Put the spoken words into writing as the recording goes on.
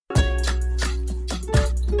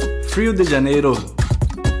Rio de Janeiro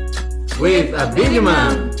with a big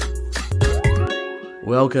man.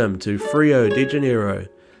 Welcome to Rio de Janeiro.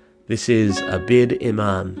 This is Abid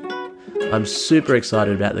Imam. I'm super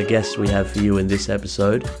excited about the guest we have for you in this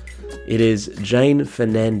episode. It is Jane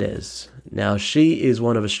Fernandez. Now, she is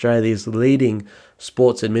one of Australia's leading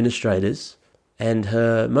sports administrators, and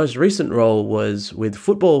her most recent role was with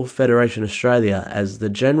Football Federation Australia as the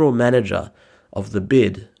General Manager of the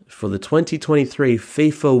bid for the 2023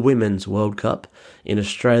 FIFA Women's World Cup in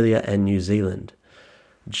Australia and New Zealand.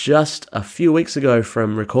 Just a few weeks ago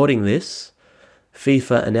from recording this,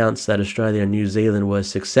 FIFA announced that Australia and New Zealand were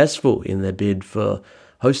successful in their bid for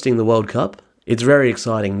hosting the World Cup. It's very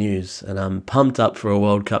exciting news, and I'm pumped up for a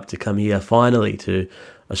World Cup to come here finally to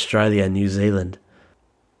Australia and New Zealand.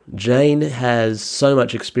 Jane has so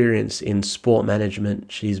much experience in sport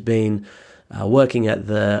management. She's been working at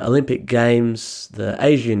the Olympic Games, the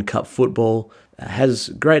Asian Cup football, has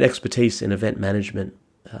great expertise in event management.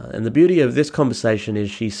 And the beauty of this conversation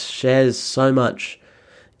is she shares so much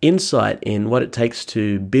insight in what it takes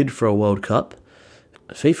to bid for a World Cup.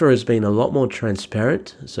 FIFA has been a lot more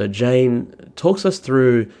transparent, so Jane talks us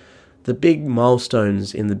through the big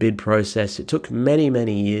milestones in the bid process. It took many,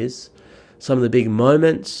 many years, some of the big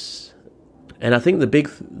moments, and I think the big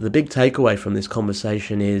takeaway from this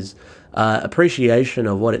conversation is appreciation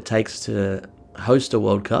of what it takes to host a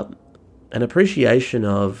World Cup, an appreciation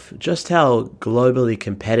of just how globally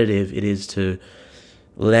competitive it is to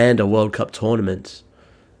land a World Cup tournament,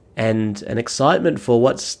 and an excitement for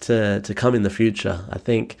what's to come in the future. I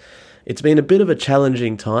think it's been a bit of a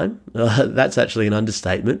challenging time. That's actually an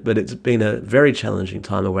understatement, but it's been a very challenging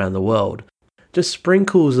time around the world. Just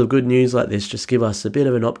sprinkles of good news like this just give us a bit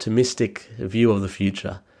of an optimistic view of the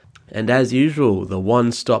future. And as usual, the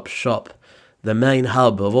one-stop shop, the main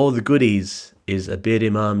hub of all the goodies is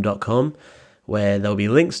abidimam.com, where there'll be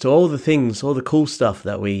links to all the things, all the cool stuff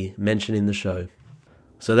that we mention in the show.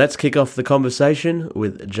 So let's kick off the conversation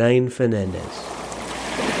with Jane Fernandez.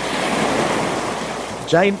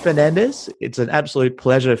 Jane Fernandez, it's an absolute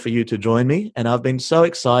pleasure for you to join me, and I've been so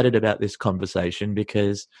excited about this conversation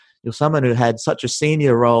because you're someone who had such a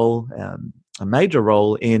senior role, a major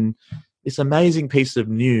role in this amazing piece of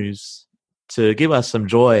news to give us some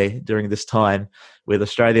joy during this time with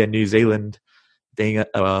Australia and New Zealand being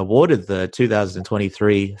awarded the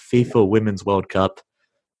 2023 FIFA Women's World Cup.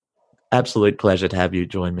 Absolute pleasure to have you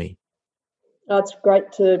join me. Oh, it's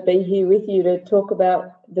great to be here with you to talk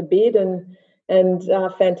about the bid, and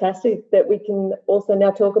fantastic that we can also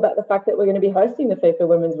now talk about the fact that we're going to be hosting the FIFA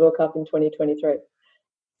Women's World Cup in 2023.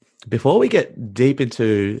 Before we get deep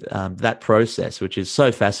into that process, which is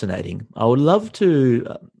so fascinating, I would love to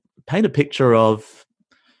paint a picture of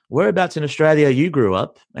whereabouts in Australia you grew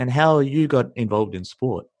up and how you got involved in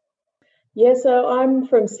sport. Yeah, so I'm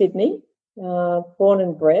from Sydney, born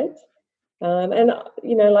and bred. And,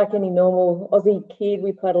 like any normal Aussie kid,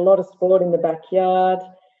 we played a lot of sport in the backyard.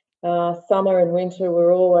 Summer and winter, we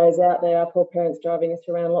were always out there, our poor parents driving us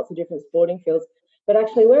around lots of different sporting fields. But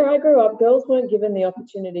actually, where I grew up, girls weren't given the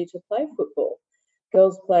opportunity to play football.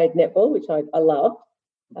 Girls played netball, which I loved,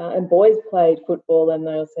 and boys played football, and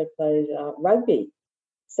they also played rugby.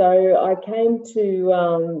 So I came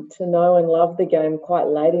to know and love the game quite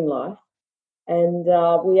late in life. And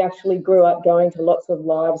we actually grew up going to lots of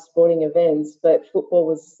live sporting events, but football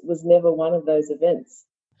was never one of those events.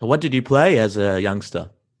 What did you play as a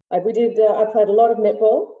youngster? I played a lot of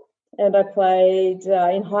netball, and I played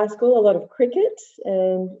in high school a lot of cricket,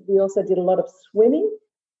 and we also did a lot of swimming,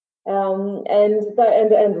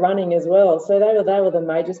 and running as well. So they were the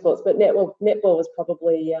major sports, but netball was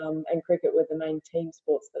probably and cricket were the main team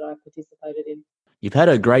sports that I participated in. You've had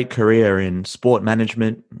a great career in sport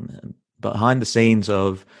management, behind the scenes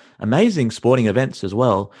of amazing sporting events as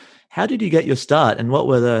well. How did you get your start, and what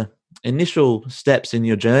were the initial steps in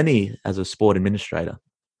your journey as a sport administrator?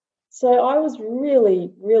 So I was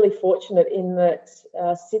really, really fortunate in that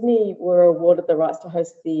Sydney were awarded the rights to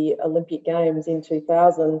host the Olympic Games in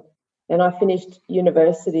 2000, and I finished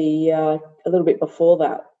university a little bit before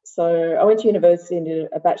that. So I went to university and did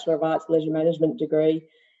a Bachelor of Arts Leisure Management degree.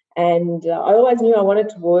 And I always knew I wanted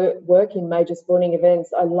to work in major sporting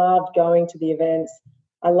events. I loved going to the events.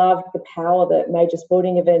 I loved the power that major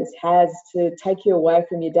sporting events has to take you away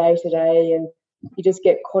from your day-to-day, and you just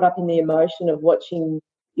get caught up in the emotion of watching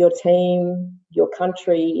your team, your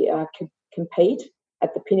country compete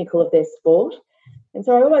at the pinnacle of their sport. And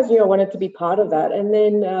so I always knew I wanted to be part of that. And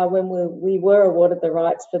then when we were awarded the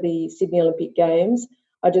rights for the Sydney Olympic Games,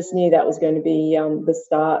 I just knew that was going to be the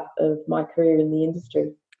start of my career in the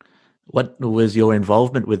industry. What was your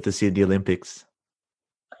involvement with the Sydney Olympics?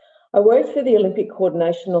 I worked for the Olympic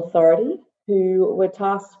Coordination Authority, who were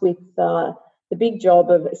tasked with the big job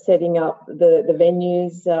of setting up the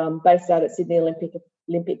venues based out at Sydney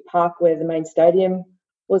Olympic Park, where the main stadium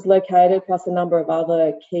was located, plus a number of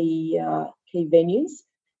other key venues.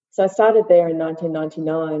 So I started there in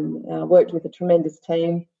 1999, worked with a tremendous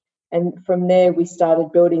team, and from there we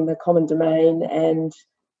started building the common domain and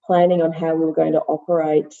planning on how we were going to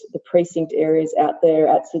operate the precinct areas out there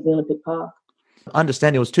at Sydney Olympic Park. I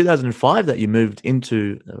understand it was 2005 that you moved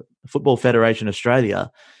into Football Federation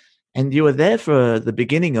Australia, and you were there for the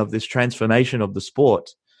beginning of this transformation of the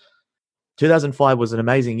sport. 2005 was an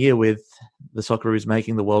amazing year with the Socceroos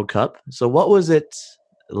making the World Cup. So what was it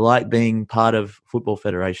like being part of Football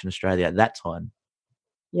Federation Australia at that time?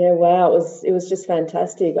 Yeah, wow, it was just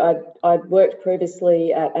fantastic. I'd worked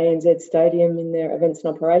previously at ANZ Stadium in their events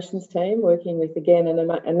and operations team, working with, again,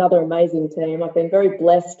 another amazing team. I've been very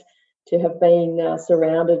blessed to have been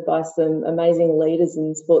surrounded by some amazing leaders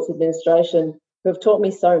in sports administration who have taught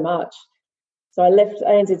me so much. So I left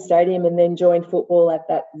ANZ Stadium and then joined football at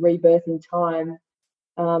that rebirthing time.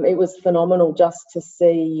 It was phenomenal just to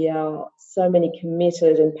see so many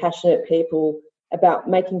committed and passionate people about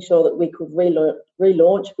making sure that we could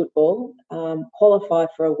relaunch football, qualify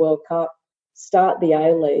for a World Cup, start the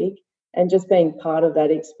A-League, and just being part of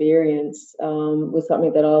that experience was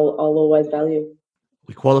something that I'll always value.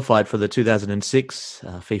 We qualified for the 2006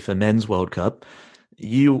 FIFA Men's World Cup.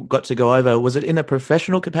 You got to go over, was it in a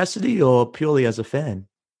professional capacity or purely as a fan?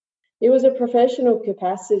 It was a professional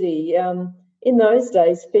capacity. In those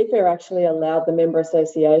days, FIFA actually allowed the member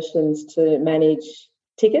associations to manage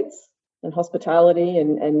tickets and hospitality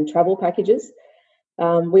and travel packages.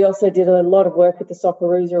 We also did a lot of work with the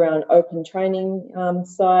Socceroos around open training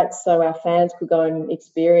sites, so our fans could go and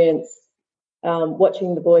experience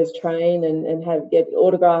watching the boys train and get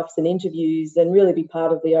autographs and interviews and really be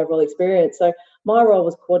part of the overall experience. So my role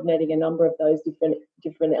was coordinating a number of those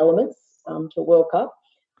different elements to World Cup.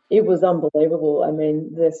 It was unbelievable. I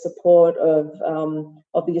mean, the support of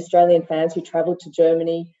the Australian fans who travelled to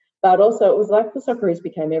Germany, but also it was like the Socceroos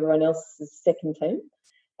became everyone else's second team.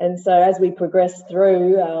 And so as we progressed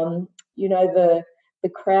through, the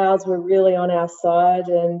crowds were really on our side.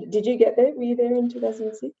 And did you get there? Were you there in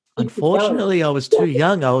 2006? Unfortunately, I was too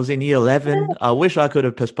young. I was in year 11. Yeah. I wish I could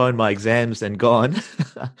have postponed my exams and gone,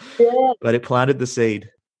 but it planted the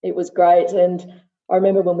seed. It was great. And I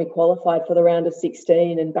remember when we qualified for the round of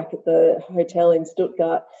 16 and back at the hotel in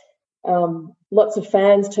Stuttgart, lots of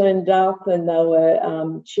fans turned up and they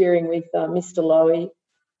were cheering with Mr. Lowy.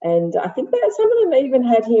 And I think that some of them even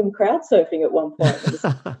had him crowd surfing at one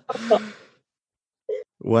point.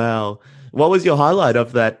 Wow. What was your highlight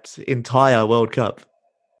of that entire World Cup?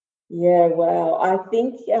 Yeah, wow. I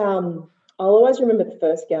think I'll always remember the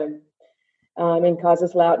first game in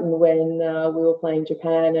Kaiserslautern when we were playing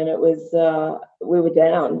Japan, and it was we were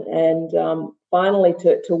down, and finally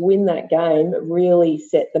to win that game really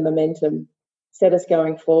set the momentum, set us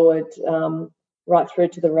going forward right through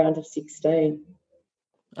to the round of 16.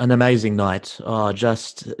 An amazing night. Oh,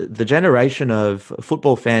 just the generation of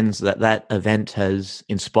football fans that event has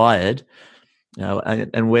inspired.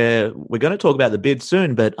 And we're going to talk about the bid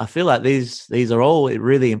soon, but I feel like these are all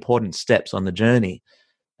really important steps on the journey.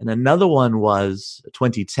 And another one was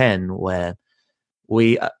 2010, where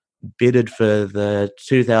we bidded for the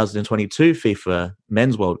 2022 FIFA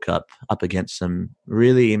Men's World Cup up against some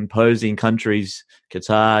really imposing countries: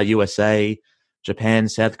 Qatar, USA, Japan,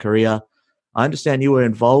 South Korea. I understand you were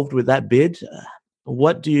involved with that bid.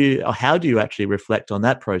 How do you actually reflect on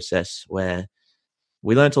that process where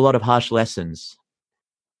we learnt a lot of harsh lessons?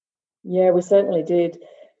 Yeah, we certainly did.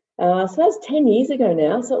 So that was 10 years ago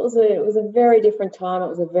now. So it was a very different time. It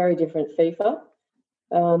was a very different FIFA.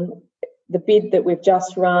 The bid that we've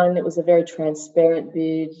just run, it was a very transparent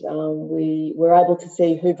bid. We were able to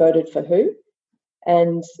see who voted for who,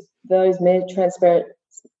 and those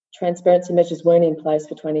transparency measures weren't in place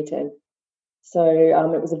for 2010. So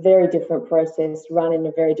it was a very different process, run in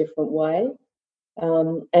a very different way.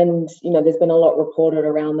 And, there's been a lot reported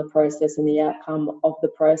around the process and the outcome of the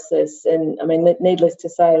process. And, I mean, needless to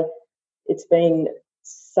say, it's been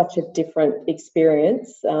such a different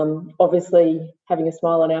experience. Obviously, having a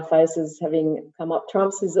smile on our faces, having come up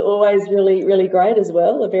trumps is always really, really great as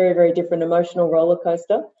well, a very, very different emotional roller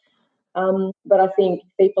coaster. But I think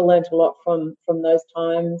FIFA learnt a lot from those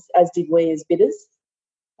times, as did we as bidders.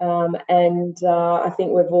 I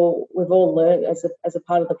think we've all learned as a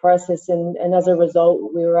part of the process, and as a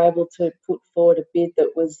result, we were able to put forward a bid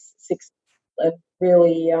that was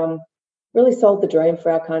really sold the dream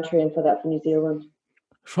for our country and for New Zealand.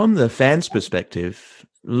 From the fans' perspective,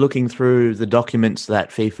 looking through the documents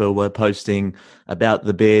that FIFA were posting about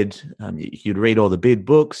the bid. You'd read all the bid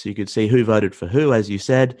books. You could see who voted for who, as you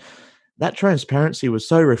said. That transparency was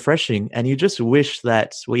so refreshing, and you just wish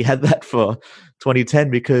that we had that for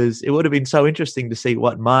 2010, because it would have been so interesting to see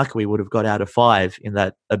what mark we would have got out of 5 in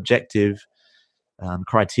that objective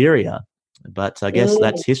criteria. But I guess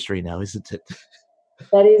that's history now, isn't it?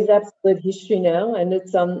 That is absolute history now, and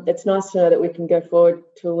it's nice to know that we can go forward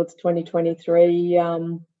towards 2023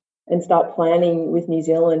 and start planning with New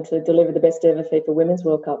Zealand to deliver the best ever FIFA Women's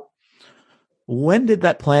World Cup. When did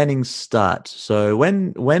that planning start? So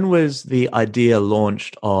when was the idea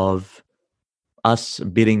launched of us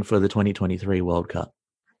bidding for the 2023 World Cup?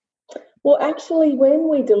 Well, actually, when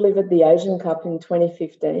we delivered the Asian Cup in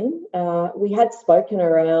 2015, we had spoken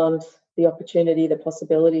around the opportunity, the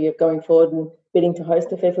possibility of going forward and bidding to host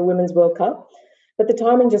the FIFA Women's World Cup. But the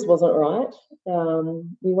timing just wasn't right.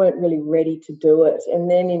 We weren't really ready to do it. And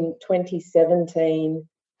then in 2017,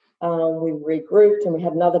 we regrouped and we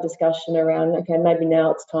had another discussion around, okay, maybe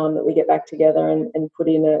now it's time that we get back together and put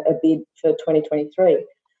in a bid for 2023.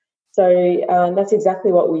 So that's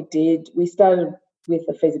exactly what we did. We started with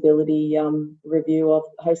a feasibility review of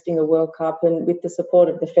hosting a World Cup, and with the support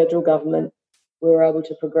of the federal government, we were able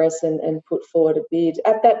to progress and put forward a bid.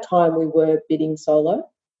 At that time, we were bidding solo.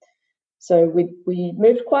 So we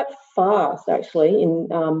moved quite fast, actually,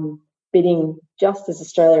 in bidding just as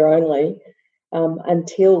Australia only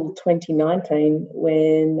until 2019,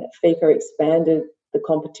 when FIFA expanded the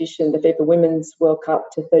competition, the FIFA Women's World Cup,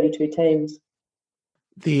 to 32 teams.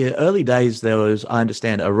 The early days, there was, I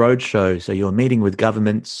understand, a roadshow. So you were meeting with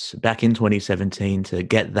governments back in 2017 to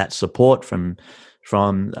get that support from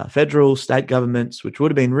federal, state governments, which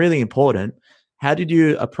would have been really important. How did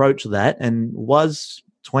you approach that? And was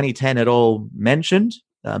 2010 at all mentioned?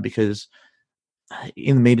 Because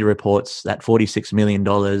in the media reports, that $46 million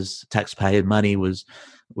taxpayer money was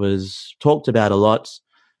talked about a lot.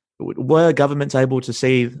 Were governments able to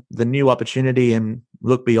see the new opportunity and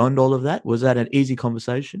look beyond all of that? Was that an easy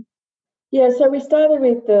conversation? Yeah, so we started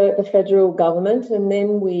with the federal government, and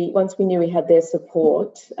then once we knew we had their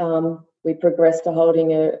support, we progressed to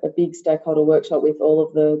holding a big stakeholder workshop with all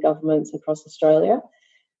of the governments across Australia.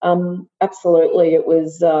 Absolutely, it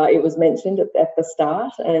was mentioned at the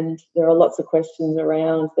start, and there are lots of questions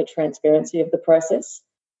around the transparency of the process.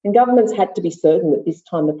 And governments had to be certain that this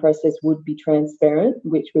time the process would be transparent,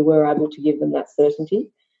 which we were able to give them that certainty.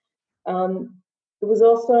 It was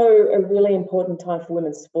also a really important time for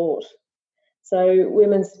women's sport. So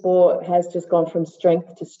women's sport has just gone from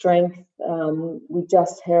strength to strength. We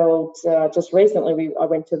just held, just recently, I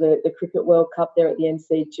went to the Cricket World Cup there at the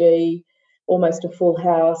MCG, almost a full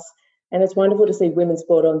house, and it's wonderful to see women's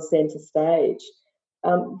sport on centre stage.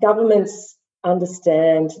 Governments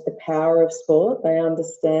understand the power of sport. They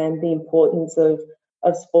understand the importance of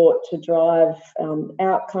sport to drive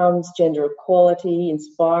outcomes, gender equality,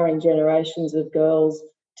 inspiring generations of girls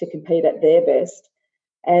to compete at their best.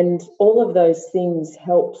 And all of those things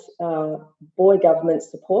helped buoy government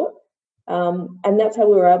support. And that's how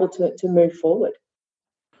we were able to move forward.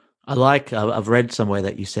 I've read somewhere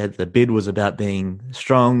that you said the bid was about being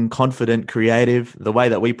strong, confident, creative, the way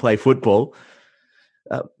that we play football.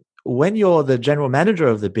 When you're the general manager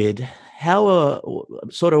of the bid,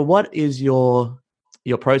 what is your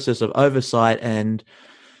process of oversight, and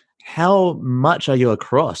how much are you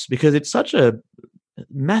across? Because it's such a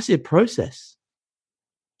massive process.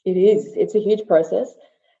 It is. It's a huge process.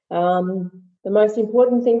 The most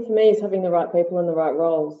important thing for me is having the right people in the right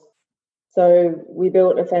roles. So we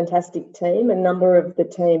built a fantastic team. A number of the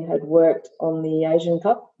team had worked on the Asian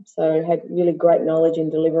Cup, so had really great knowledge in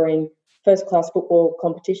delivering first-class football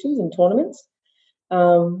competitions and tournaments.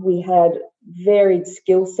 We had varied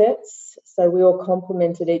skill sets, so we all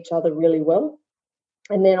complemented each other really well.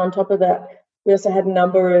 And then on top of that, we also had a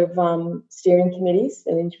number of steering committees,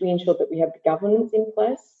 and we ensured that we had the governance in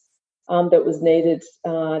place that was needed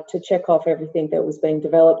to check off everything that was being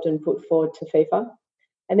developed and put forward to FIFA.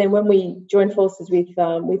 And then when we joined forces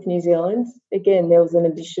with New Zealand, again, there was an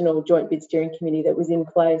additional joint bid steering committee that was in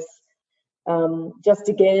place, just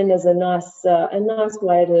again as a nice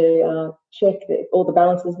way to check all the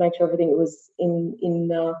balances, make sure everything was in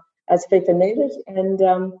as FIFA needed. And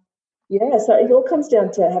so it all comes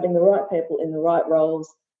down to having the right people in the right roles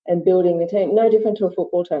and building the team. No different to a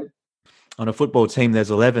football team. On a football team, there's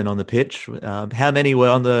 11 on the pitch. How many were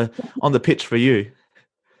on the pitch for you?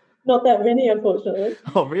 Not that many, unfortunately.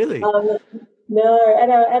 Oh, really? No, at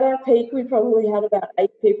our peak, we probably had about 8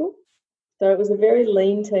 people. So it was a very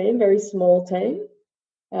lean team, very small team,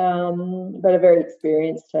 but a very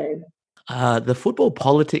experienced team. The football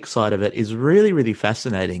politics side of it is really, really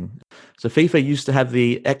fascinating. So FIFA used to have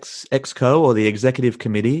the ExCo, or the executive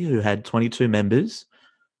committee, who had 22 members.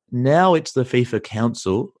 Now it's the FIFA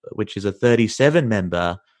Council, which is a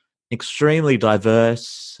 37-member, extremely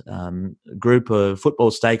diverse group of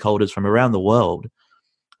football stakeholders from around the world.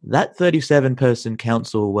 That 37-person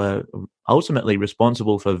council were ultimately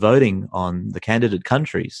responsible for voting on the candidate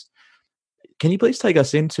countries. Can you please take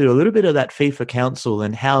us into a little bit of that FIFA Council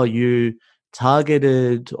and how you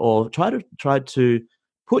targeted or tried to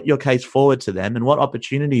put your case forward to them, and what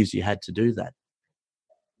opportunities you had to do that?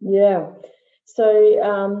 Yeah. So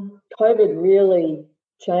COVID really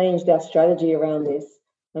changed our strategy around this.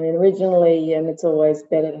 I mean, originally, and it's always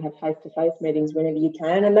better to have face-to-face meetings whenever you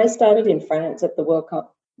can, and they started in France at the World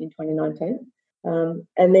Cup in 2019.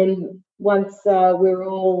 And then once we were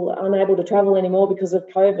all unable to travel anymore because of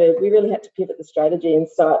COVID, we really had to pivot the strategy and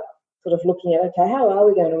start sort of looking at, okay, how are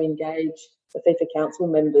we going to engage the FIFA Council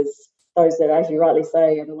members, those that, as you rightly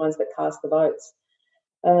say, are the ones that cast the votes.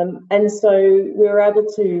 And so we were able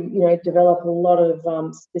to, develop a lot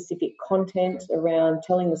of specific content around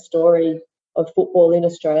telling the story of football in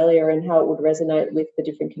Australia and how it would resonate with the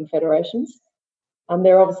different confederations.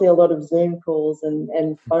 There are obviously a lot of Zoom calls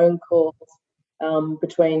and phone calls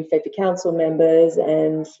between FIFA Council members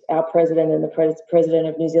and our president and the president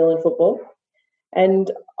of New Zealand Football.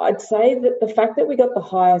 And I'd say that the fact that we got the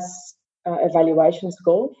highest evaluation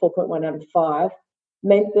score, 4.1 out of 5,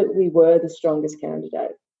 meant that we were the strongest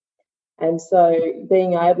candidate. And so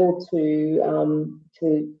being able to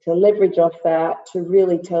leverage off that, to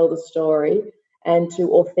really tell the story and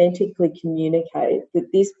to authentically communicate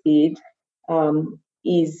that this bid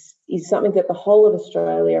is something that the whole of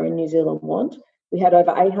Australia and New Zealand want. We had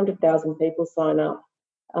over 800,000 people sign up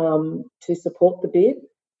to support the bid,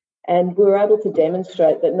 and we were able to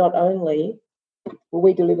demonstrate that not only will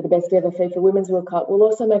we deliver the best ever FIFA Women's World Cup, we'll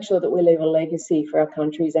also make sure that we leave a legacy for our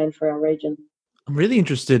countries and for our region. I'm really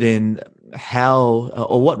interested in how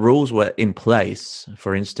or what rules were in place.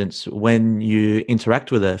 For instance, when you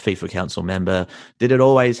interact with a FIFA Council member, did it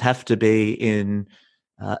always have to be in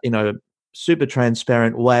a super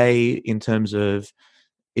transparent way in terms of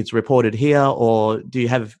it's reported here, or do you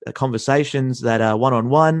have conversations that are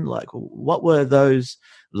one-on-one? Like, what were those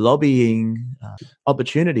lobbying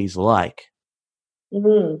opportunities like?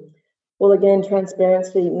 Mm-hmm. Well, again,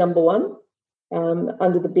 transparency, number one.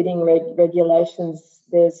 Under the bidding regulations,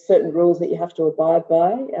 there's certain rules that you have to abide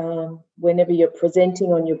by. Whenever you're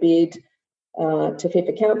presenting on your bid to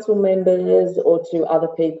FIFA Council members or to other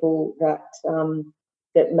people that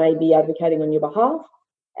may be advocating on your behalf,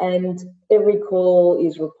 and every call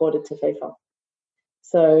is reported to FIFA.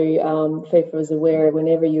 So FIFA is aware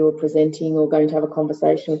whenever you're presenting or going to have a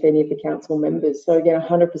conversation with any of the council members. So again,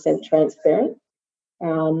 100% transparent.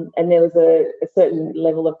 And there was a certain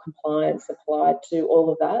level of compliance applied to all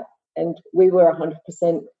of that. And we were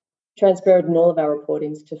 100% transparent in all of our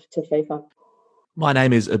reportings to FIFA. My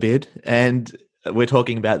name is Abid, and we're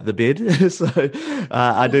talking about the bid. So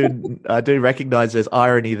I do recognise there's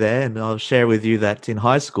irony there, and I'll share with you that in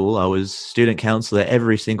high school I was student councillor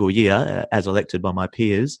every single year as elected by my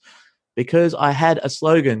peers, because I had a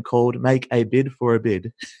slogan called "Make a bid for a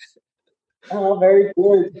bid." Oh, very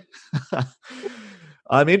good.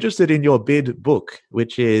 I'm interested in your bid book,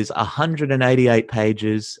 which is 188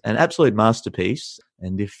 pages, an absolute masterpiece.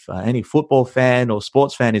 And if any football fan or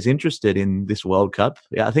sports fan is interested in this World Cup,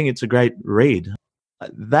 I think it's a great read.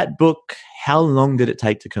 That book, how long did it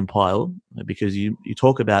take to compile? Because you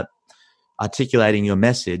talk about articulating your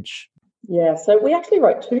message. Yeah, so we actually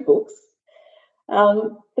wrote 2 books.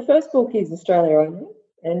 The first book is Australia only.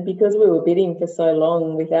 And because we were bidding for so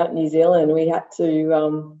long without New Zealand, we had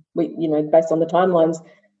to, based on the timelines,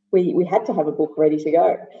 we had to have a book ready to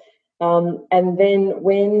go. And then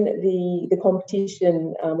when the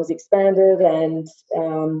competition was expanded, and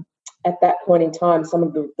at that point in time, some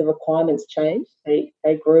of the requirements changed. They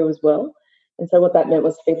grew as well. And so what that meant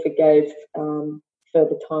was FIFA gave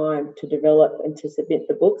further time to develop and to submit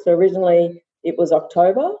the book. So originally it was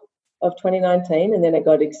October of 2019, and then it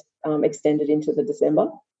got extended into the December.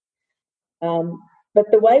 But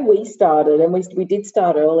the way we started, and we did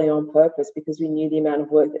start early on purpose because we knew the amount of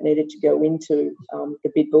work that needed to go into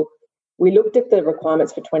the bid book. We looked at the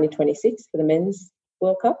requirements for 2026 for the Men's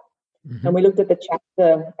World Cup, and we looked at the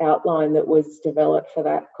chapter outline that was developed for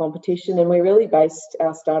that competition, and we really based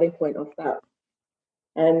our starting point off that.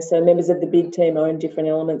 And so members of the bid team owned different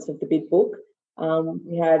elements of the bid book.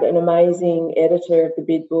 We had an amazing editor of the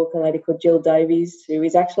bid book, a lady called Jill Davies, who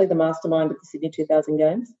is actually the mastermind of the Sydney 2000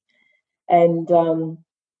 Games. And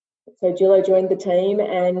so Gillo joined the team,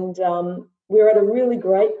 and we're at a really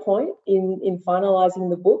great point in finalising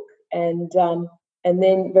the book, and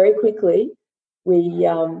then very quickly we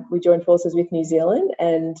joined forces with New Zealand,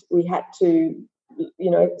 and we had to,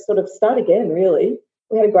 sort of start again. Really,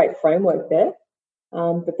 we had a great framework there,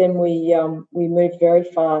 but then we moved very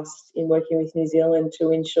fast in working with New Zealand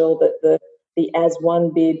to ensure that the As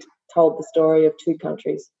One bid told the story of two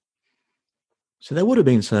countries. So there would have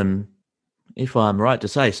been some, if I'm right to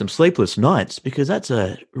say, some sleepless nights, because that's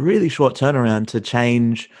a really short turnaround to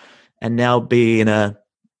change and now be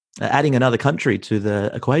adding another country to the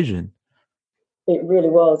equation. It really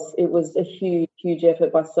was. It was a huge, huge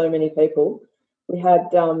effort by so many people. We had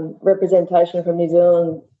representation from New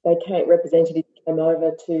Zealand. Representatives came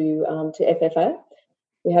over to FFA.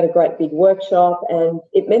 We had a great big workshop, and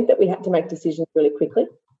it meant that we had to make decisions really quickly.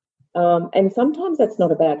 And sometimes that's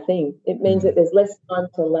not a bad thing. It means that there's less time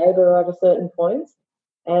to labour over certain points,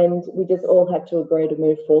 and we just all had to agree to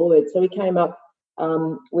move forward. So we came up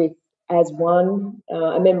with As One.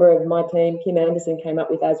 A member of my team, Kim Anderson, came up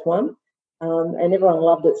with As One, and everyone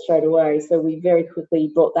loved it straight away. So we very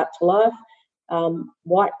quickly brought that to life.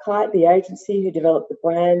 White Kite, the agency who developed the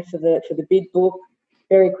brand for the bid book,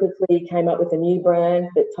 very quickly came up with a new brand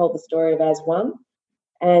that told the story of As One,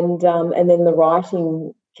 and then the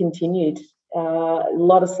writing continued. A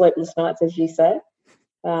lot of sleepless nights, as you say.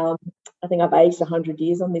 I think I've aged 100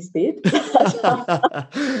 years on this bid. But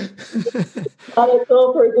it's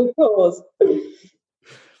all for a good cause.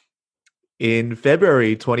 In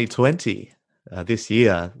February 2020, this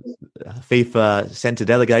year, FIFA sent a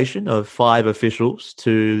delegation of 5 officials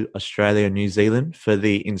to Australia and New Zealand for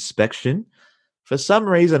the inspection. For some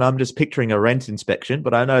reason, I'm just picturing a rent inspection,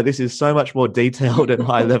 but I know this is so much more detailed and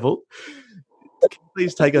high level. Can you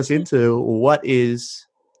please take us into what is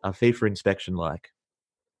a FIFA inspection like?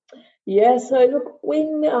 Yeah, so look,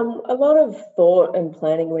 when a lot of thought and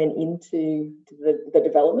planning went into the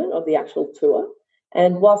development of the actual tour,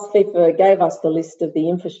 and whilst FIFA gave us the list of the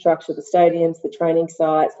infrastructure, the stadiums, the training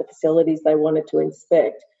sites, the facilities they wanted to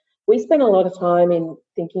inspect, we spent a lot of time in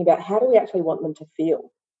thinking about how do we actually want them to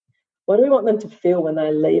feel? What do we want them to feel when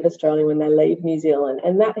they leave Australia, when they leave New Zealand?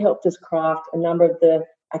 And that helped us craft a number of the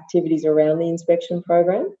activities around the inspection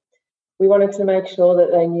program. We wanted to make sure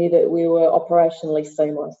that they knew that we were operationally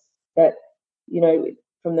seamless, that,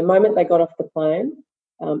 from the moment they got off the plane,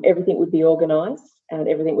 everything would be organised and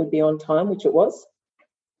everything would be on time, which it was.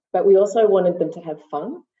 But we also wanted them to have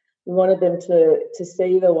fun. We wanted them to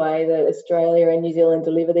see the way that Australia and New Zealand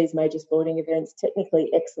deliver these major sporting events, technically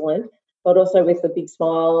excellent, but also with a big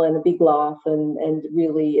smile and a big laugh and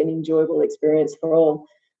really an enjoyable experience for all.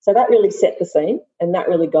 So that really set the scene, and that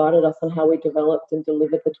really guided us on how we developed and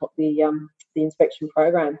delivered the inspection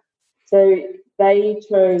program. So they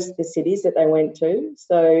chose the cities that they went to.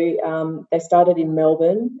 So they started in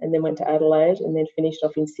Melbourne and then went to Adelaide and then finished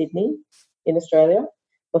off in Sydney in Australia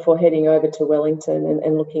before heading over to Wellington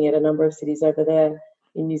and looking at a number of cities over there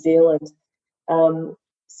in New Zealand.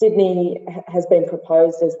 Sydney has been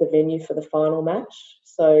proposed as the venue for the final match.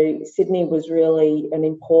 So Sydney was really an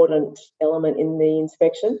important element in the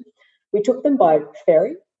inspection. We took them by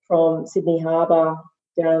ferry from Sydney Harbour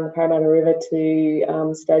down the Parramatta River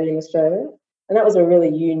to Stadium Australia. And that was a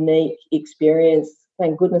really unique experience.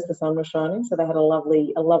 Thank goodness the sun was shining, so they had a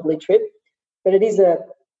lovely trip. But it is a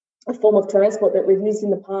form of transport that we've used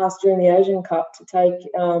in the past during the Asian Cup to take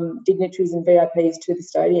dignitaries and VIPs to the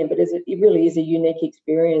stadium. But it really is a unique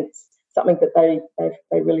experience, something that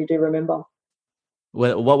they really do remember.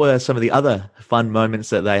 Well, what were some of the other fun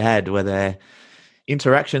moments that they had? Were there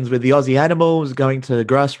interactions with the Aussie Animals, going to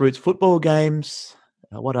grassroots football games?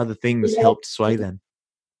 What other things helped sway them?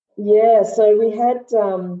 Yeah, so we had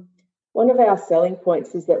one of our selling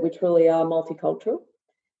points is that we truly are multicultural.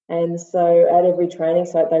 And so at every training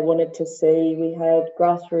site they wanted to see, we had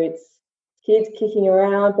grassroots kids kicking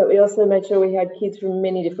around, but we also made sure we had kids from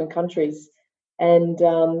many different countries. And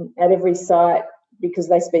at every site, because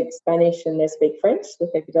they speak Spanish and they speak French,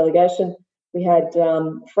 the FIFA delegation, we had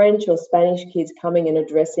French or Spanish kids coming and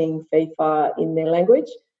addressing FIFA in their language,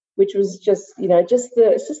 which was just the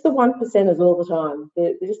 1%ers all the time,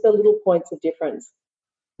 just the little points of difference.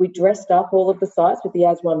 We dressed up all of the sites with the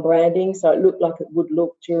As One branding, so it looked like it would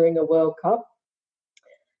look during a World Cup.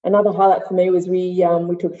 Another highlight for me was we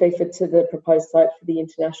took FIFA to the proposed site for the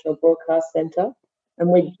International Broadcast Centre, and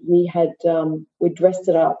we dressed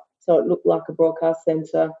it up so it looked like a broadcast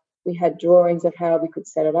centre. We had drawings of how we could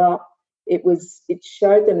set it up. It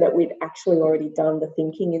showed them that we'd actually already done the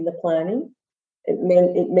thinking in the planning. It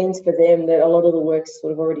means for them that a lot of the work's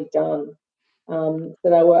sort of already done. So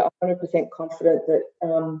they were 100% confident that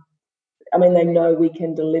I mean, they know we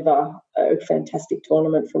can deliver a fantastic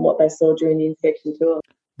tournament from what they saw during the Infection Tour.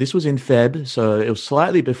 This was in Feb, so it was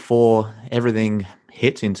slightly before everything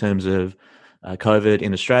hit in terms of COVID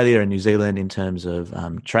in Australia and New Zealand, in terms of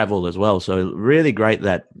travel as well. So really great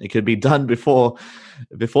that it could be done before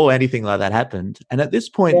anything like that happened. And at this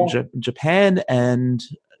point, Japan and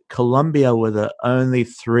Colombia were the only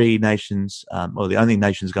three nations, or the only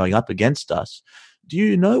nations going up against us. Do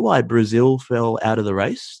you know why Brazil fell out of the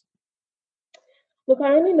race? Look,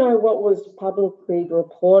 I only know what was publicly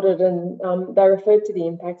reported, and they referred to the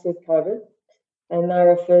impacts of COVID, and they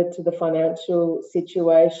referred to the financial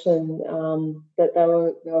situation that they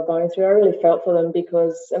were going through. I really felt for them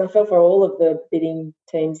and I felt for all of the bidding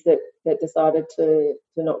teams that decided to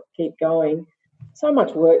not keep going. So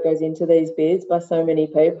much work goes into these bids by so many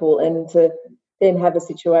people, and to then have a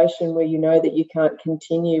situation where you know that you can't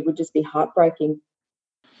continue would just be heartbreaking.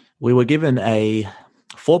 We were given a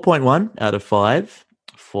 4.1 out of 5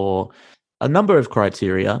 for a number of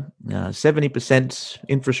criteria, 70%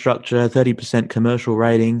 infrastructure, 30% commercial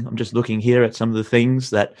rating. I'm just looking here at some of the things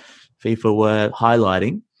that FIFA were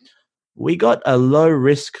highlighting. We got a low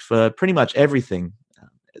risk for pretty much everything.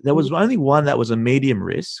 There was only one that was a medium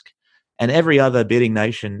risk, and every other bidding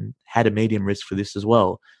nation had a medium risk for this as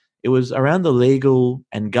well. It was around the legal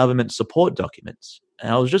and government support documents.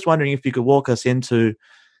 And I was just wondering if you could walk us into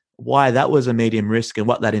why that was a medium risk and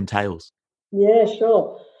what that entails. Yeah,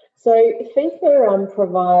 sure. So FIFA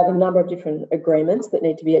provide a number of different agreements that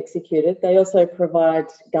need to be executed. They also provide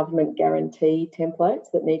government guarantee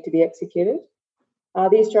templates that need to be executed.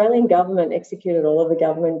 The Australian government executed all of the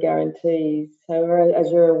government guarantees. However,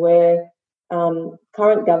 as you're aware,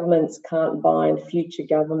 current governments can't bind future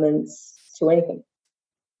governments to anything.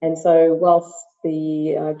 And so whilst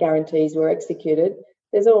the guarantees were executed,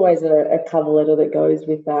 there's always a cover letter that goes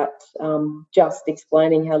with that, just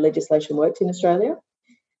explaining how legislation works in Australia.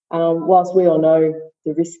 Whilst we all know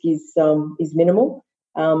the risk is minimal,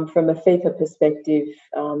 from a FIFA perspective,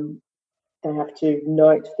 they have to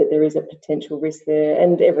note that there is a potential risk there.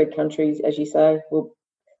 And every country, as you say,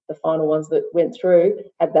 the final ones that went through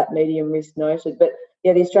had that medium risk noted. But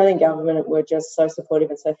yeah, the Australian government were just so supportive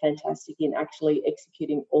and so fantastic in actually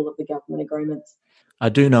executing all of the government agreements. I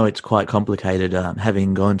do know it's quite complicated,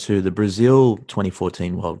 having gone to the Brazil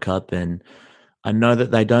 2014 World Cup, and I know that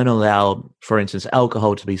they don't allow, for instance,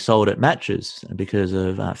 alcohol to be sold at matches because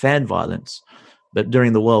of fan violence. But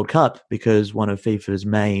during the World Cup, because one of FIFA's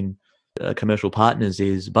main commercial partners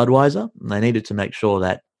is Budweiser, they needed to make sure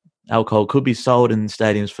that alcohol could be sold in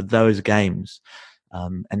stadiums for those games.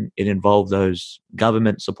 And it involved those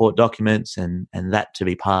government support documents and that to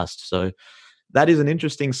be passed. So that is an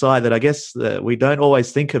interesting side that I guess we don't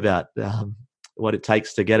always think about, what it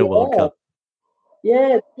takes to get a World Cup.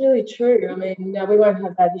 Yeah, it's really true. I mean, we won't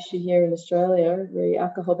have that issue here in Australia, the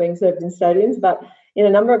alcohol being served in stadiums, but in a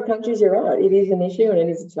number of countries, you're right, it is an issue and it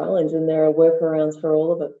is a challenge, and there are workarounds for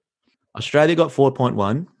all of it. Australia got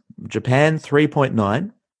 4.1, Japan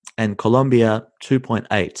 3.9, and Colombia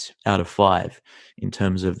 2.8 out of 5 in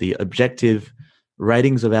terms of the objective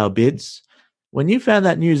ratings of our bids. When you found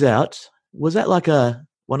that news out, was that like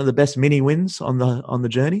one of the best mini wins on the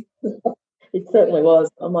journey? It certainly was.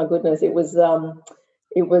 Oh my goodness, it was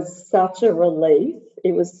such a relief.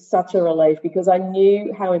 It was such a relief because I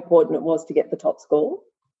knew how important it was to get the top score.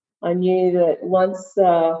 I knew that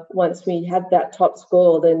once we had that top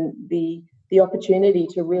score, then the opportunity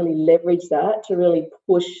to really leverage that, to really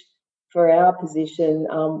push for our position,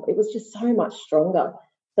 it was just so much stronger.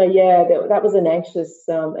 So yeah, that was an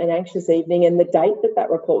anxious evening, and the date that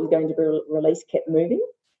report was going to be released kept moving.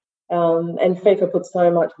 And FIFA put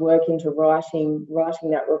so much work into writing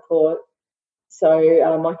that report. So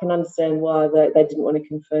I can understand why they didn't want to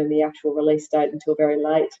confirm the actual release date until very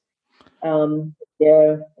late.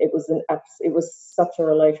 Yeah, it was such a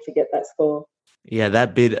relief to get that score. Yeah,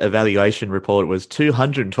 that bid evaluation report was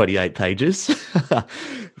 228 pages,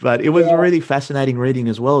 but it was really fascinating reading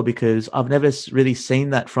as well, because I've never really seen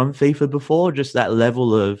that from FIFA before, just that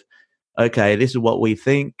level of, okay, this is what we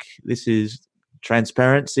think, this is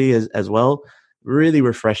transparency as well. Really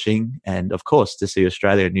refreshing. And of course, to see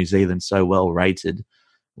Australia and New Zealand so well rated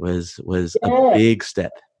was a big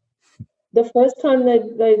step. The first time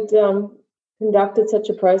they'd conducted such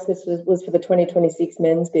a process was for the 2026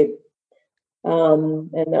 men's bid.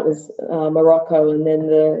 And that was Morocco, and then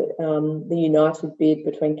the united bid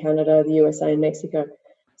between Canada, the USA, and Mexico.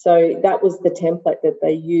 So that was the template that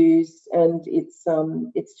they used, and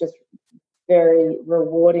it's just very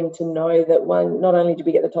rewarding to know that not only did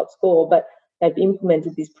we get the top score, but they've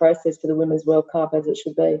implemented this process for the Women's World Cup as it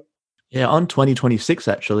should be. Yeah, on 2026,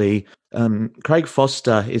 actually, Craig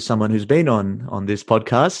Foster is someone who's been on this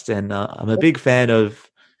podcast, and I'm a big fan of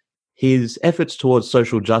his efforts towards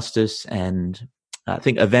social justice and I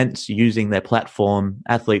think events using their platform,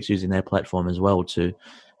 athletes using their platform as well to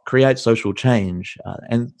create social change.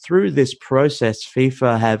 And through this process,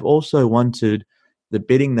 FIFA have also wanted the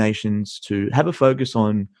bidding nations to have a focus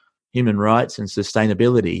on human rights and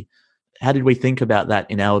sustainability. How did we think about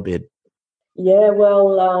that in our bid? Yeah,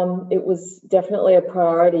 well, it was definitely a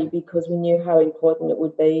priority because we knew how important it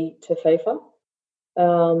would be to FIFA.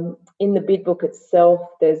 In the bid book itself,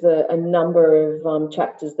 there's a number of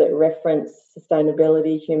chapters that reference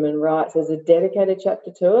sustainability, human rights. There's a dedicated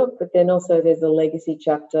chapter to it, but then also there's a legacy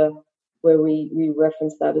chapter where we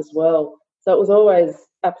reference that as well. So it was always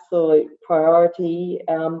absolute priority.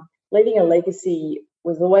 Leaving a legacy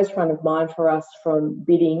was always front of mind for us from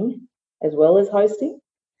bidding as well as hosting.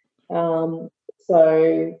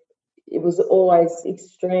 So it was always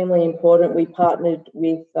extremely important. We partnered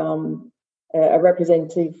with a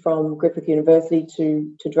representative from Griffith University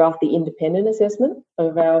to draft the independent assessment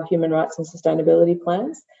of our human rights and sustainability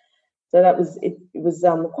plans. So that was it was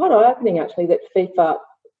quite eye-opening actually that FIFA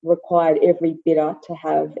required every bidder to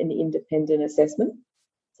have an independent assessment.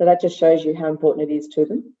 So that just shows you how important it is to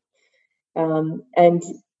them.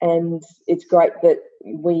 And it's great that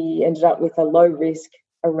we ended up with a low risk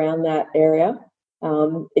around that area.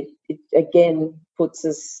 It again puts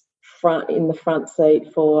us in the front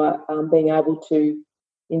seat for being able to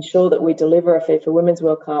ensure that we deliver a FIFA Women's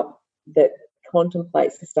World Cup that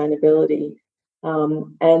contemplates sustainability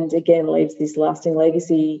and again leaves this lasting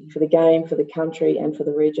legacy for the game, for the country and for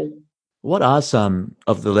the region. What are some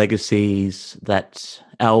of the legacies that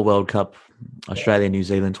our World Cup, Australia, New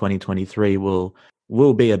Zealand 2023 will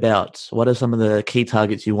be about? What are some of the key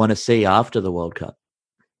targets you want to see after the World Cup?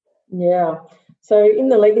 Yeah. So in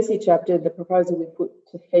the legacy chapter, the proposal we put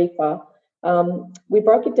to FIFA, we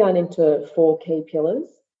broke it down into 4 key pillars.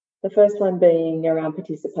 The first one being around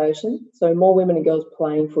participation, so more women and girls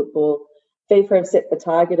playing football. FIFA have set the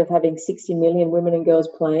target of having 60 million women and girls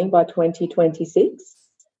playing by 2026,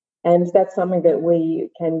 and that's something that we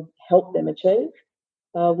can help them achieve.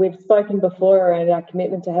 We've spoken before around our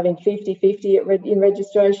commitment to having 50-50 in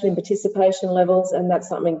registration and participation levels, and that's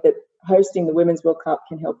something that hosting the Women's World Cup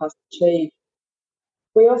can help us achieve.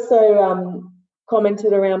 We also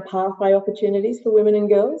commented around pathway opportunities for women and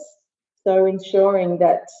girls, so ensuring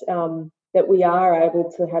that that we are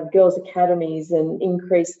able to have girls' academies and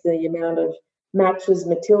increase the amount of matches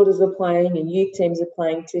Matildas are playing and youth teams are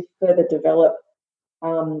playing to further develop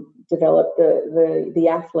the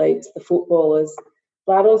athletes, the footballers,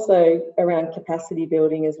 but also around capacity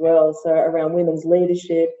building as well, so around women's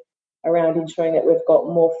leadership, around ensuring that we've got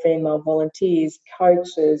more female volunteers,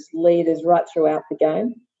 coaches, leaders right throughout the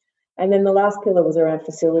game. And then the last pillar was around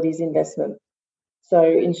facilities investment. So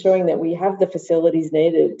ensuring that we have the facilities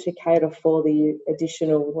needed to cater for the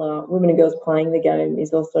additional women and girls playing the game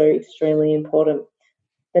is also extremely important.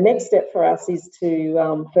 The next step for us is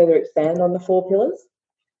to further expand on the 4 pillars.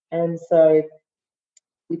 And so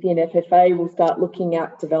within FFA, we'll start looking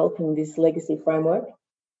at developing this legacy framework.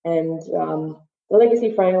 And the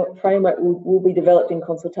legacy framework will be developed in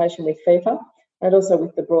consultation with FIFA and also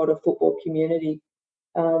with the broader football community,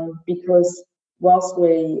 because whilst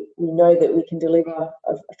we know that we can deliver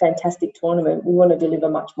a fantastic tournament, we want to deliver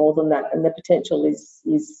much more than that, and the potential is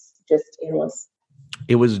just endless.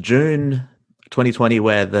 It was June 2020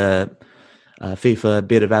 where the FIFA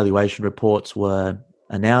bid evaluation reports were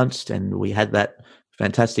announced, and we had that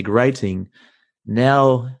fantastic rating.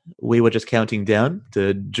 Now we were just counting down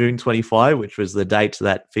to June 25, which was the date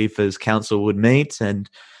that FIFA's council would meet, and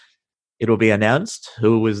it will be announced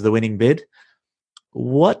who was the winning bid.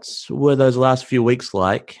 What were those last few weeks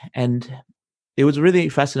like? And it was really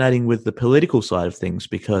fascinating with the political side of things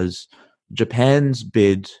because Japan's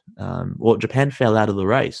bid, Japan fell out of the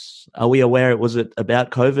race. Are we aware, was it about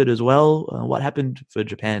COVID as well? What happened for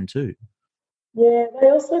Japan too? Yeah, they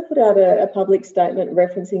also put out a public statement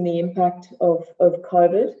referencing the impact of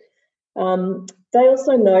COVID. They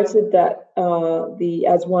also noted that the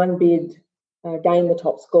As One bid gained the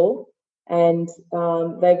top score, and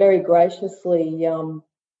they very graciously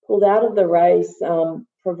pulled out of the race,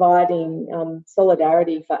 providing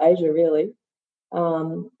solidarity for Asia, really.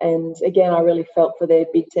 And again, I really felt for their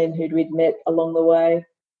bid team who'd we'd met along the way.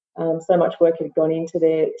 So much work had gone into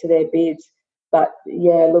their bids. But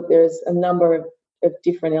yeah, look, there's a number of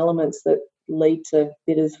different elements that lead to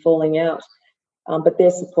bidders falling out. But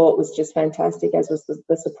their support was just fantastic, as was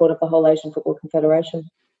the support of the whole Asian Football Confederation.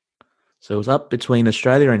 So it was up between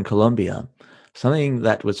Australia and Colombia. Something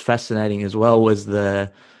that was fascinating as well was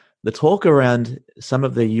the the talk around some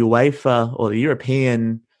of the UEFA or the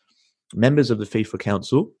European members of the FIFA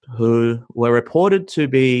Council who were reported to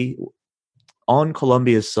be on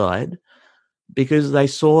Colombia's side because they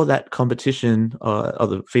saw that competition of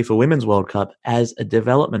the FIFA Women's World Cup as a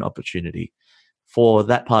development opportunity for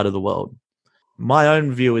that part of the world. My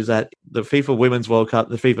own view is that the FIFA Women's World Cup,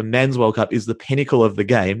 the FIFA Men's World Cup is the pinnacle of the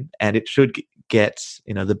game, and it should get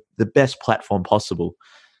the best platform possible.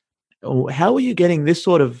 How are you getting this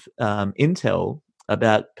sort of intel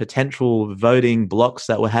about potential voting blocks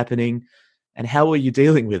that were happening, and how are you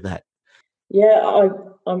dealing with that? Yeah,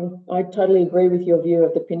 I totally agree with your view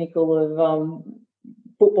of the pinnacle of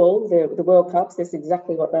football, the World Cups. That's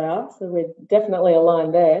exactly what they are. So we're definitely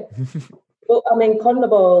aligned there. Well, I mean,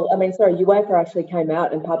 UEFA actually came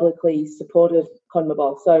out and publicly supported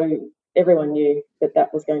CONMEBOL, so everyone knew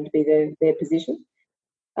that was going to be their position.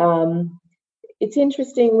 It's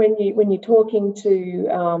interesting when you're talking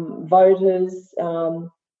to voters.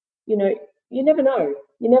 You never know.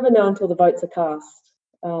 You never know until the votes are cast.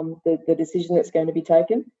 The decision that's going to be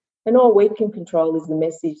taken, and all we can control is the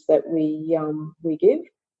message that we give.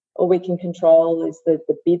 All we can control is the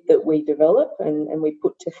bid that we develop and we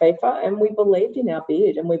put to FIFA, and we believed in our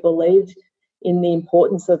bid and we believed in the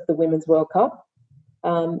importance of the Women's World Cup,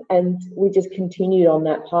 and we just continued on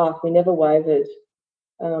that path. We never wavered,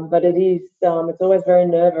 but it's always very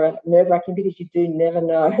nerve-wracking because you do never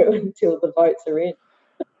know until the votes are in.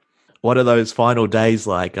 What are those final days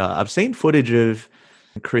like? I've seen footage of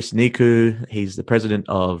Chris Niku. He's the president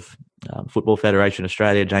of Football Federation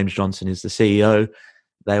Australia. James Johnson is the CEO.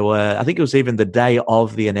 They were, I think it was even the day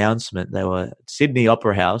of the announcement, they were at Sydney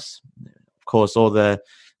Opera House. Of course, all the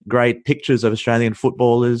great pictures of Australian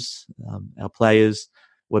footballers, our players,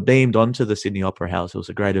 were beamed onto the Sydney Opera House. It was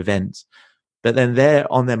a great event. But then they're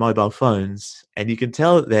on their mobile phones, and you can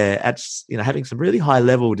tell that they're having some really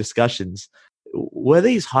high-level discussions. Were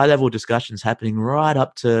these high-level discussions happening right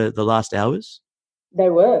up to the last hours? They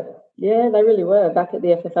were. Yeah, they really were. Back at the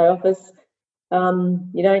FFA office,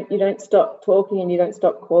 you don't stop talking and you don't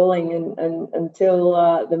stop calling and until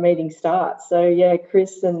the meeting starts. So yeah,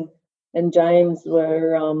 Chris and James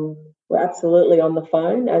were absolutely on the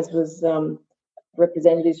phone, as was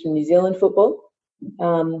representatives from New Zealand football.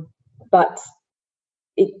 But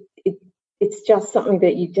it's just something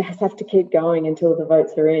that you just have to keep going until the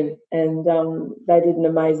votes are in. And they did an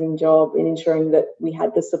amazing job in ensuring that we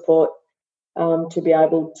had the support to be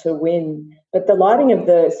able to win. But the lighting of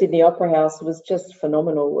the Sydney Opera House was just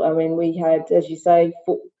phenomenal. I mean, we had, as you say,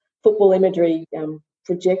 football imagery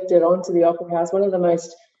projected onto the Opera House. One of the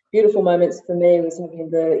most beautiful moments for me was having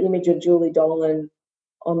the image of Julie Dolan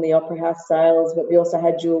on the Opera House sails, but we also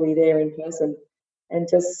had Julie there in person. And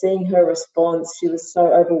just seeing her response, she was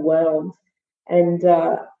so overwhelmed. And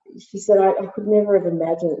she said, I could never have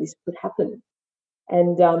imagined that this could happen.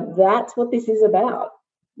 And that's what this is about.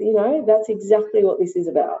 That's exactly what this is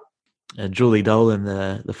about. Julie Dolan,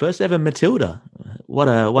 the first ever Matilda. What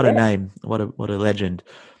a name. What a legend.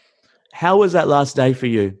 How was that last day for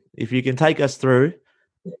you? If you can take us through.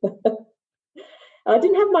 I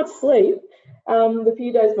didn't have much sleep. The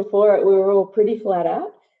few days before it, we were all pretty flat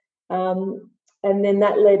out. And then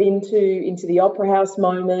that led into the Opera House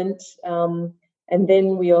moment. And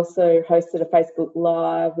then we also hosted a Facebook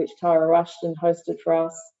Live, which Tara Rushton hosted for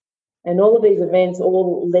us. And all of these events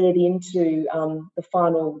all led into the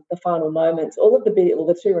final moments. All of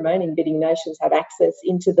the two remaining bidding nations had access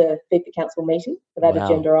into the FIFA Council meeting for that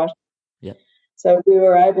agenda item. Yeah. So we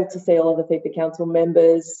were able to see all of the FIFA Council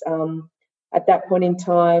members. At that point in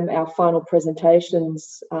time, our final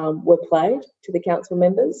presentations were played to the council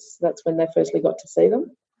members. That's when they firstly got to see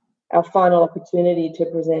them. Our final opportunity to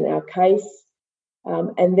present our case.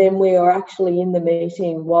 And then we were actually in the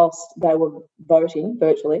meeting whilst they were voting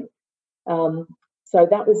virtually. So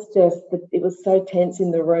that was it was so tense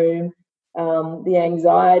in the room. The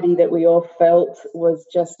anxiety that we all felt was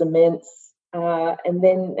just immense. And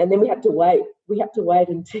then we had to wait. We had to wait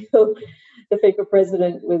until the FIFA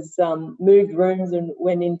president was moved rooms and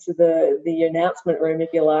went into the announcement room, if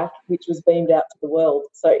you like, which was beamed out to the world.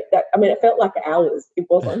 So it felt like hours. It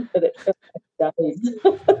wasn't, but it felt like days.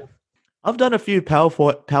 I've done a few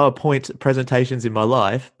PowerPoint presentations in my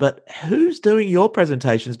life, but who's doing your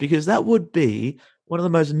presentations? Because that would be one of the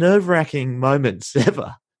most nerve-wracking moments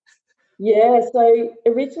ever. Yeah, so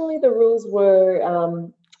originally the rules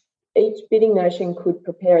were each bidding nation could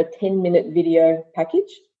prepare a 10-minute video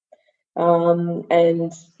package,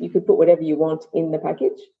 and you could put whatever you want in the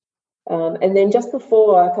package. And then just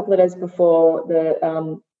before, a couple of days before,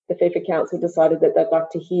 the FIFA Council decided that they'd like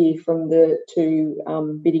to hear from the two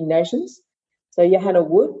bidding nations. So Johanna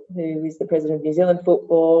Wood, who is the president of New Zealand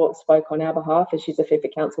Football, spoke on our behalf as she's a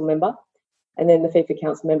FIFA Council member. And then the FIFA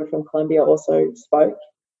Council member from Colombia also spoke.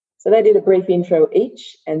 So they did a brief intro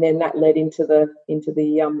each, and then that led into the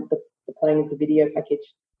playing of the video package.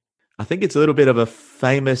 I think it's a little bit of a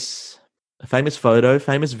famous photo,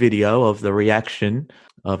 famous video of the reaction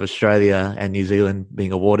of Australia and New Zealand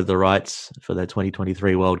being awarded the rights for the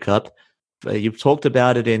 2023 World Cup. You've talked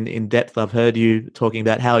about it in depth. I've heard you talking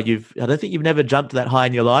about how I don't think you've never jumped that high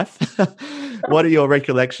in your life. What are your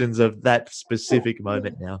recollections of that specific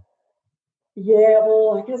moment now? Yeah,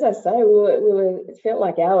 well, like as I say, it felt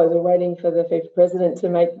like hours. We were waiting for the FIFA president to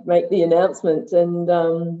make the announcement, and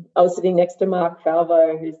I was sitting next to Mark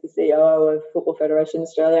Falvo, who's the CEO of Football Federation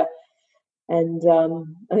Australia, and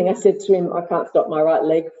I think I said to him, "I can't stop my right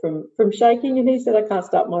leg from shaking," and he said, "I can't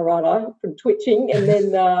stop my right eye from twitching," and then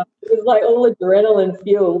it was like all adrenaline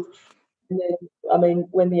fueled. And then, I mean,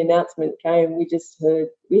 when the announcement came, we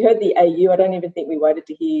heard the AU. I don't even think we waited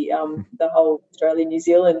to hear the whole Australia, New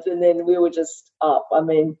Zealand, and then we were just up. I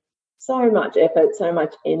mean, so much effort, so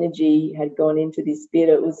much energy had gone into this bid.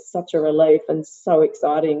 It was such a relief and so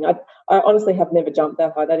exciting. I honestly have never jumped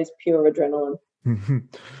that high. That is pure adrenaline.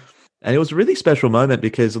 And it was a really special moment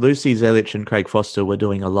because Lucy Zelich and Craig Foster were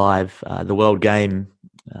doing a live The World Game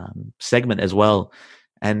segment as well.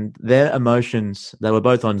 And their emotions, they were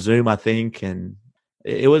both on Zoom, I think, and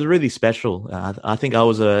it was really special. I think I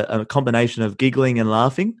was a combination of giggling and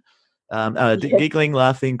laughing, giggling,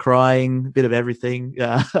 laughing, crying, a bit of everything,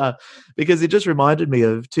 because it just reminded me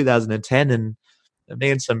of 2010, and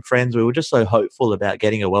me and some friends, we were just so hopeful about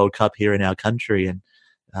getting a World Cup here in our country, and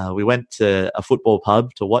we went to a football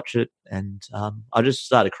pub to watch it, and I just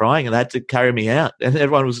started crying, and they had to carry me out. And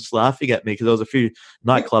everyone was just laughing at me because there was a few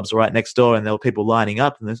nightclubs right next door, and there were people lining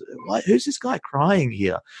up. And they said, "Who's this guy crying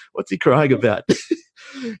here? What's he crying about?"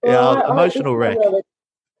 Emotional wreck.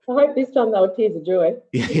 I hope this time they were tears of joy.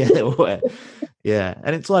 Yeah, they were. Yeah,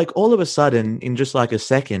 and it's like all of a sudden, in just like a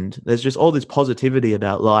second, there's just all this positivity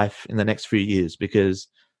about life in the next few years because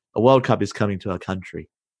a World Cup is coming to our country.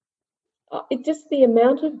 It just, the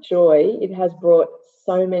amount of joy it has brought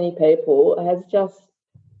so many people has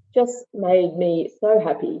just made me so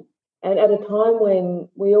happy. And at a time when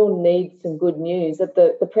we all need some good news, at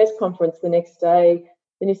the press conference the next day,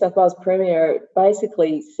 the New South Wales Premier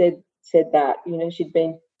basically said that, you know, she'd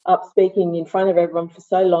been up speaking in front of everyone for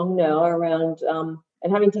so long now around and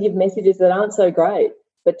having to give messages that aren't so great,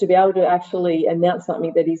 but to be able to actually announce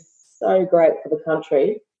something that is so great for the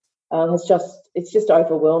country, it's just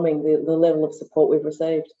overwhelming, the level of support we've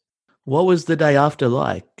received. What was the day after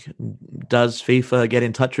like? Does FIFA get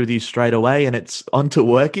in touch with you straight away and it's on to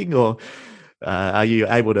working, or are you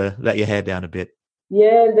able to let your hair down a bit?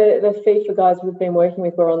 Yeah, the FIFA guys we've been working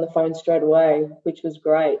with were on the phone straight away, which was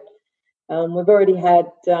great. We've already had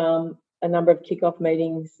a number of kickoff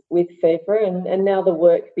meetings with FIFA, and now the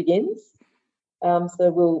work begins. So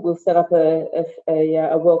we'll set up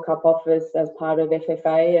a World Cup office as part of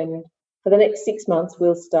FFA, and for the next 6 months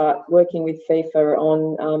we'll start working with FIFA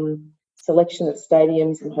on selection of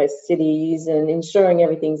stadiums and host cities and ensuring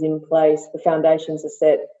everything's in place. The foundations are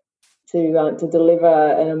set to deliver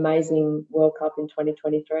an amazing World Cup in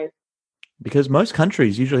 2023. Because most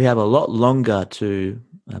countries usually have a lot longer to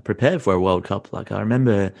prepare for a World Cup. Like I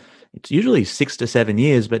remember, it's usually 6 to 7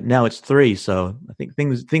 years, but now it's 3. So I think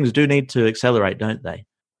things do need to accelerate, don't they?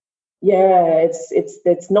 Yeah,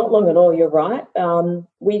 it's not long at all. You're right.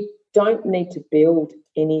 We don't need to build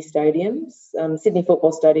any stadiums. Sydney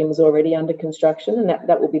Football Stadium is already under construction, and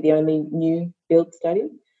that will be the only newly built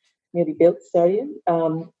stadium.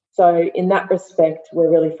 So in that respect,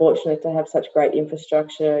 we're really fortunate to have such great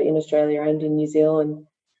infrastructure in Australia and in New Zealand.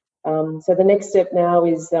 So the next step now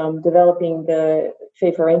is developing the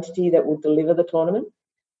FIFA entity that will deliver the tournament,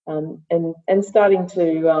 and starting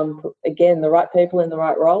to, again, the right people in the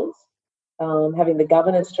right roles, having the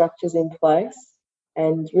governance structures in place,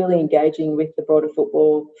 and really engaging with the broader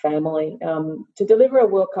football family to deliver a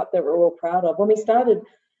World Cup that we're all proud of. When we started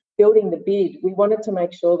building the bid, we wanted to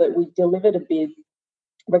make sure that we delivered a bid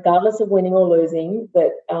regardless of winning or losing,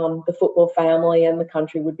 that the football family and the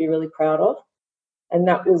country would be really proud of. And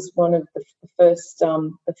that was one of the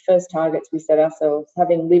first targets we set ourselves.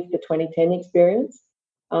 Having lived the 2010 experience,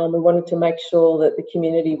 we wanted to make sure that the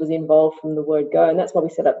community was involved from the word go, and that's why we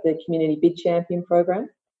set up the Community Bid Champion program.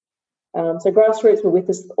 So grassroots were with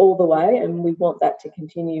us all the way, and we want that to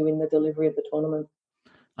continue in the delivery of the tournament.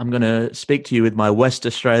 I'm going to speak to you with my West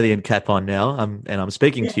Australian cap on now, and I'm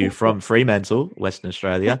speaking to you from Fremantle, Western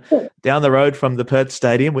Australia, down the road from the Perth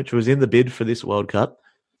Stadium, which was in the bid for this World Cup.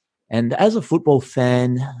 And as a football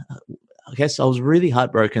fan, I guess I was really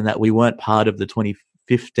heartbroken that we weren't part of the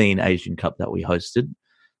 2015 Asian Cup that we hosted,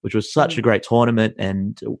 which was such a great tournament.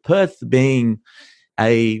 And Perth being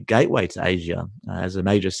a gateway to Asia as a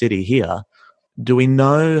major city here, do we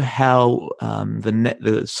know how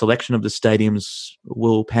the selection of the stadiums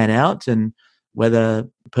will pan out and whether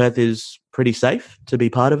Perth is pretty safe to be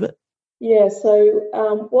part of it? Yeah, so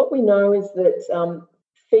what we know is that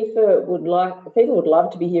FIFA would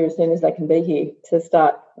love to be here as soon as they can be here to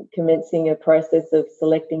start commencing a process of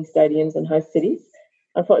selecting stadiums and host cities.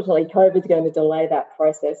 Unfortunately, COVID's going to delay that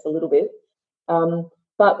process a little bit.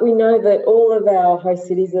 But we know that all of our host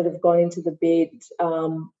cities that have gone into the bid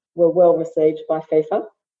were well received by FIFA,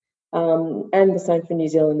 and the same for New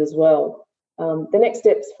Zealand as well. The next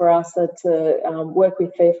steps for us are to work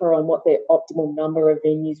with FIFA on what their optimal number of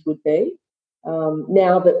venues would be.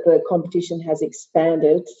 Now that the competition has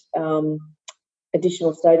expanded,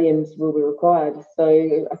 additional stadiums will be required.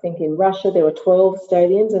 So I think in Russia there were 12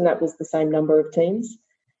 stadiums, and that was the same number of teams.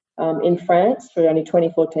 In France, for only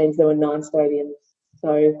 24 teams, there were 9 stadiums.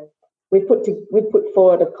 So we've put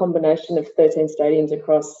forward a combination of 13 stadiums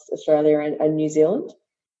across Australia and New Zealand.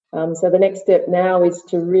 So the next step now is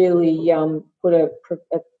to really put a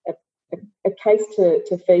case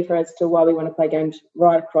to FIFA as to why we want to play games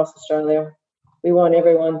right across Australia. We want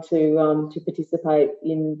everyone to participate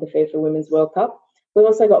in the FIFA Women's World Cup. We've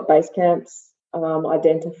also got base camps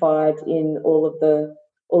identified in all of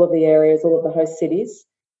the areas, all of the host cities.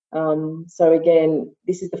 So again,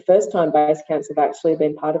 this is the first time base camps have actually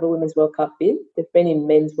been part of a Women's World Cup bid. They've been in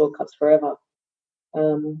Men's World Cups forever.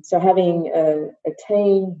 So having a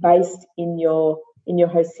team based in your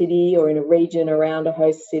host city or in a region around a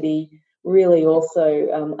host city really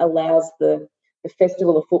also allows the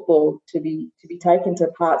festival of football to be taken to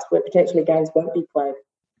parts where potentially games won't be played.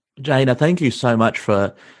 Jane, thank you so much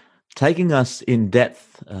for taking us in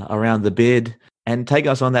depth around the bid and take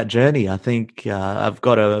us on that journey. I think I've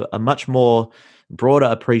got a much more broader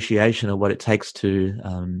appreciation of what it takes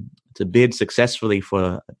to bid successfully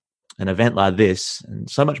for an event like this, and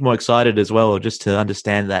so much more excited as well just to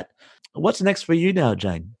understand that. What's next for you now,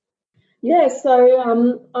 Jane? Yeah, so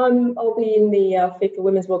I'll be in the FIFA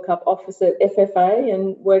Women's World Cup office at FFA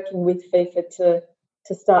and working with FIFA to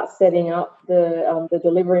start setting up the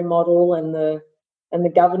delivery model and the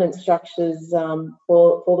governance structures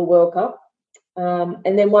for the World Cup.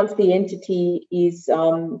 And then once the entity is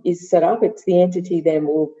set up, it's the entity then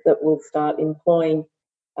that will start employing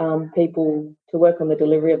people to work on the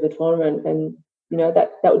delivery of the tournament. And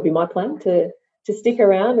that would be my plan, to stick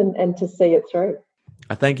around and to see it through.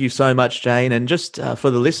 Thank you so much, Jane. And just for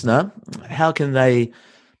the listener, how can they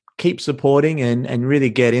keep supporting and really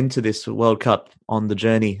get into this World Cup on the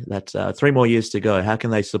journey? That's 3 more years to go. How can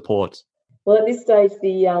they support? Well, at this stage,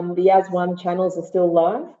 the AS1 channels are still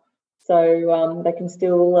live, so they can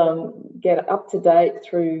still get up to date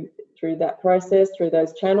through that process, through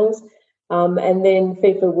those channels. And then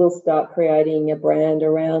FIFA will start creating a brand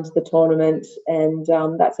around the tournament, and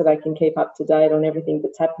that's so they can keep up to date on everything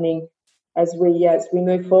that's happening as we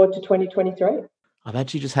move forward to 2023. I've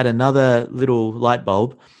actually just had another little light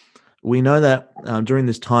bulb. We know that during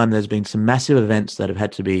this time there's been some massive events that have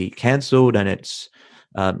had to be cancelled and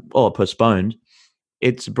or postponed.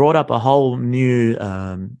 It's brought up a whole new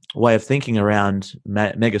way of thinking around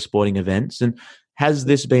mega sporting events. And has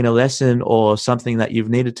this been a lesson or something that you've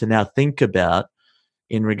needed to now think about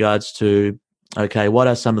in regards to, okay, what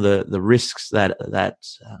are some of the risks that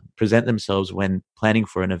present themselves when planning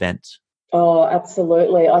for an event? Oh,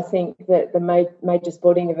 absolutely. I think that the major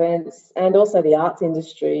sporting events and also the arts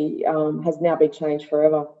industry has now been changed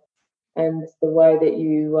forever. And the way that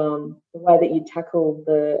you tackle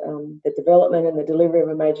the development and the delivery of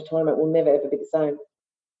a major tournament will never ever be the same.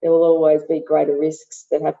 There will always be greater risks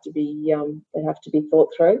that have to be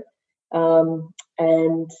thought through.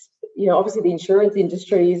 And obviously the insurance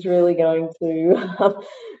industry is really going to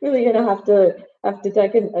have to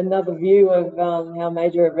take another view of how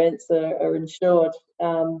major events are insured.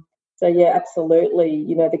 So yeah, absolutely.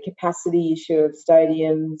 The capacity issue of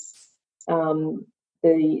stadiums,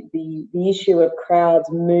 the issue of crowds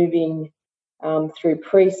moving through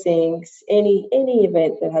precincts, any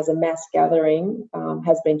event that has a mass gathering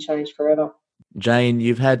has been changed forever. Jane,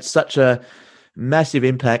 you've had such a massive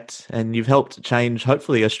impact, and you've helped change,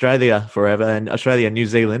 hopefully, Australia forever and Australia and New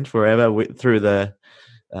Zealand forever through the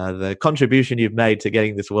contribution you've made to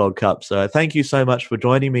getting this World Cup. So thank you so much for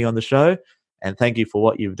joining me on the show, and thank you for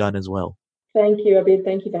what you've done as well. Thank you, Abid.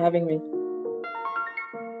 Thank you for having me.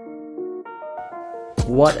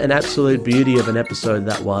 What an absolute beauty of an episode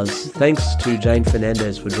that was. Thanks to Jane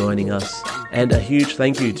Fernandez for joining us, and a huge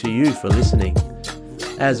thank you to you for listening.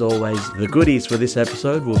 As always, the goodies for this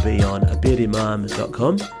episode will be on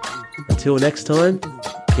abidimam.com. Until next time,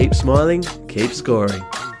 keep smiling, keep scoring.